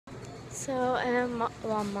So I'm at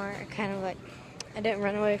Walmart. I didn't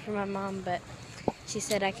run away from my mom, but she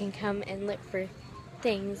said I can come and look for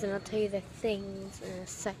things, and I'll tell you the things in a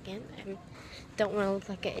second. I don't want to look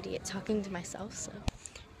like an idiot talking to myself, so.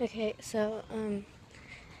 Okay, so I'm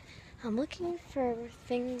looking for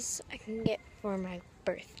things I can get for my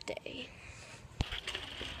birthday.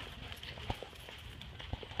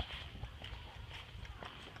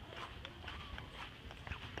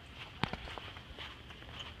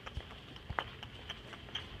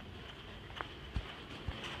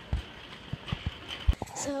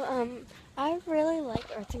 So, I really like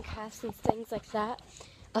arts and crafts and things like that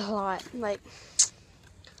a lot, like,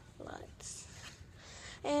 lots.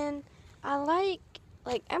 And I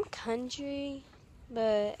I'm country,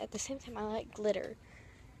 but at the same time I like glitter.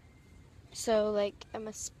 So, I'm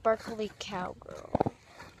a sparkly cowgirl.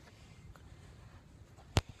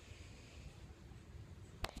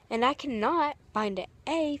 And I cannot find an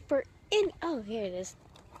A for any, oh, here it is.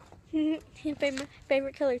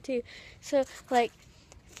 favorite color too. So,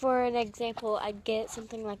 for an example, I'd get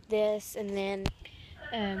something like this, and then,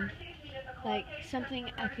 something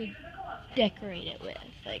I could decorate it with,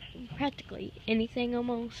 like practically anything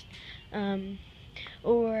almost.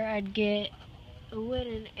 Or I'd get a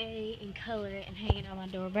wooden A and color it and hang it on my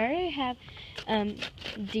door. But I already have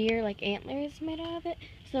deer antlers made out of it.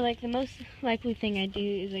 So the most likely thing I do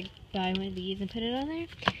is buy one of these and put it on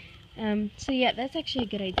there. So yeah, that's actually a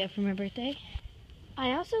good idea for my birthday.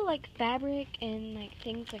 I also like fabric and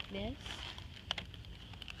things like this.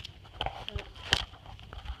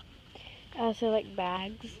 I also like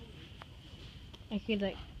bags. I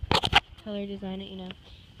could color design it,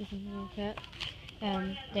 do something like that.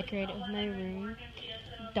 Decorate it with my room.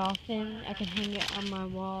 Dolphin, I can hang it on my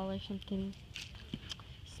wall or something.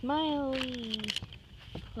 Smiley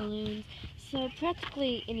balloons. So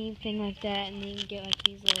practically anything like that, and then you get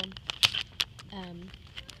these little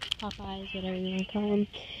Popeyes, whatever you want to call them,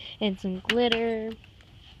 and some glitter.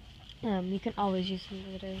 You can always use some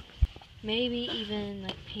glitter. Maybe even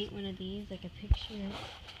paint one of these, like a picture.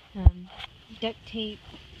 Duct tape.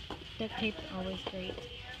 Duct tape, always great.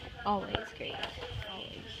 Always great.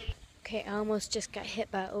 Always. Okay, I almost just got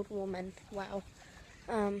hit by an old woman. Wow.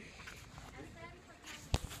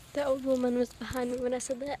 The old woman was behind me when I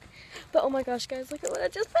said that. But oh my gosh, guys, look at what I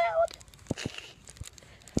just found.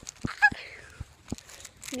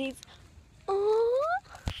 These. Oh.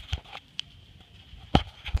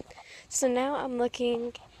 So now I'm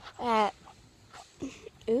looking at.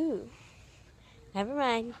 Ooh. Never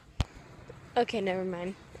mind. Okay, never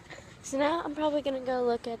mind. So now I'm probably going to go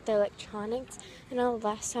look at the electronics. I know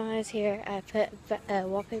last time I was here, I put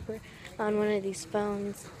wallpaper on one of these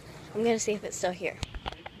phones. I'm going to see if it's still here.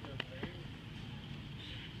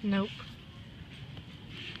 Nope.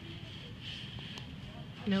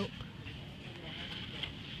 Nope.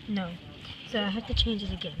 No. So I have to change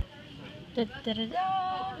it again. Da, da, da,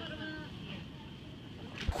 da.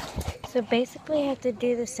 So basically I have to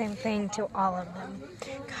do the same thing to all of them.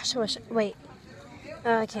 Gosh, I wish, wait.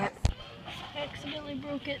 I can't. I accidentally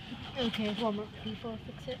broke it. Okay, Walmart people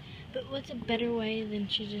fix it. But what's a better way than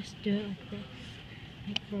to just do it like this?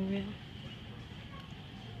 Like for real.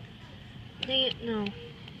 Dang it, no.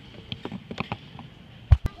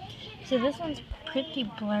 So this one's pretty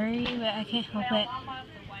blurry, but I can't help it.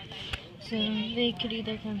 So they could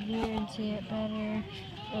either come here and see it better,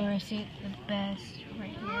 or see it the best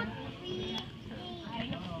right here.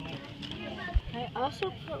 I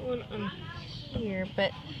also put one on here,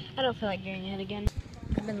 but I don't feel like doing it again.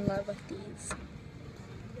 I'm in love with these.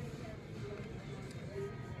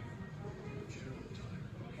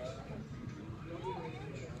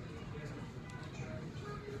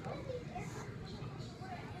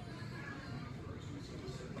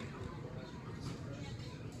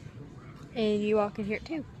 And you all can hear it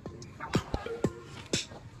too.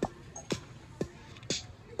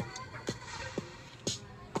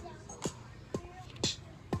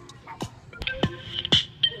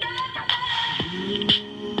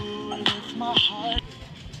 My heart.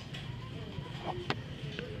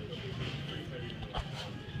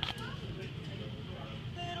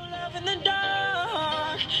 Little love in the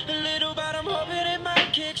dark, a little, but I'm hoping it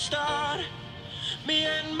might kickstart me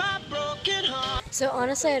and my broken heart. So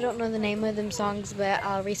honestly, I don't know the name of them songs, but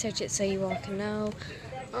I'll research it so you all can know.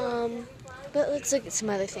 But let's look at some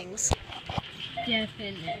other things.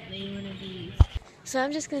 Definitely one of these. So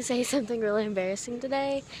I'm just gonna say something really embarrassing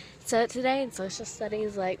today. So today in social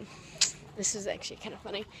studies, this is actually kind of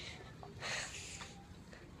funny.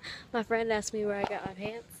 My friend asked me where I got my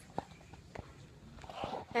pants.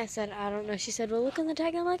 I said, I don't know. She said, well, look on the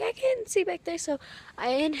tag. I'm like, I can't see back there. So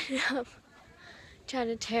I ended up trying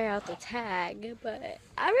to tear out the tag, but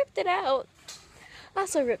I ripped it out. I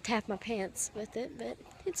also ripped half my pants with it, but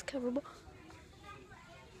it's coverable.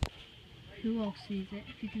 Who else sees it?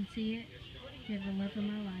 If you can see it, you're the love of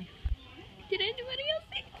my life. Did anybody else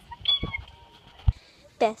see it?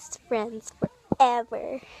 Best friends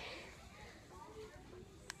forever.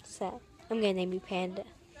 So, I'm gonna name you Panda.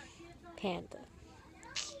 Panda.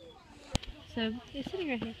 So, it's sitting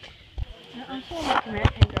right here. I also like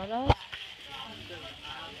American Girl dolls.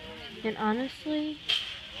 And honestly,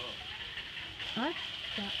 I like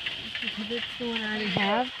that one because it's the one I already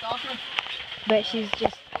have. But she's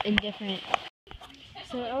just indifferent.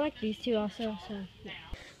 So I like these two also. So yeah.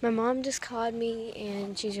 My mom just called me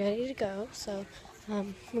and she's ready to go. So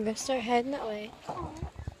we're gonna start heading that way.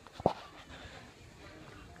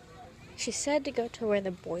 She said to go to where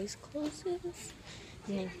the boys' clothes is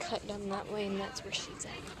and then cut down that way, and that's where she's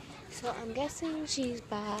at. So I'm guessing she's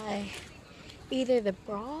by either the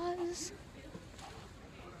bras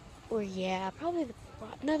or, yeah, probably the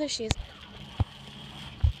bras. No, there she is.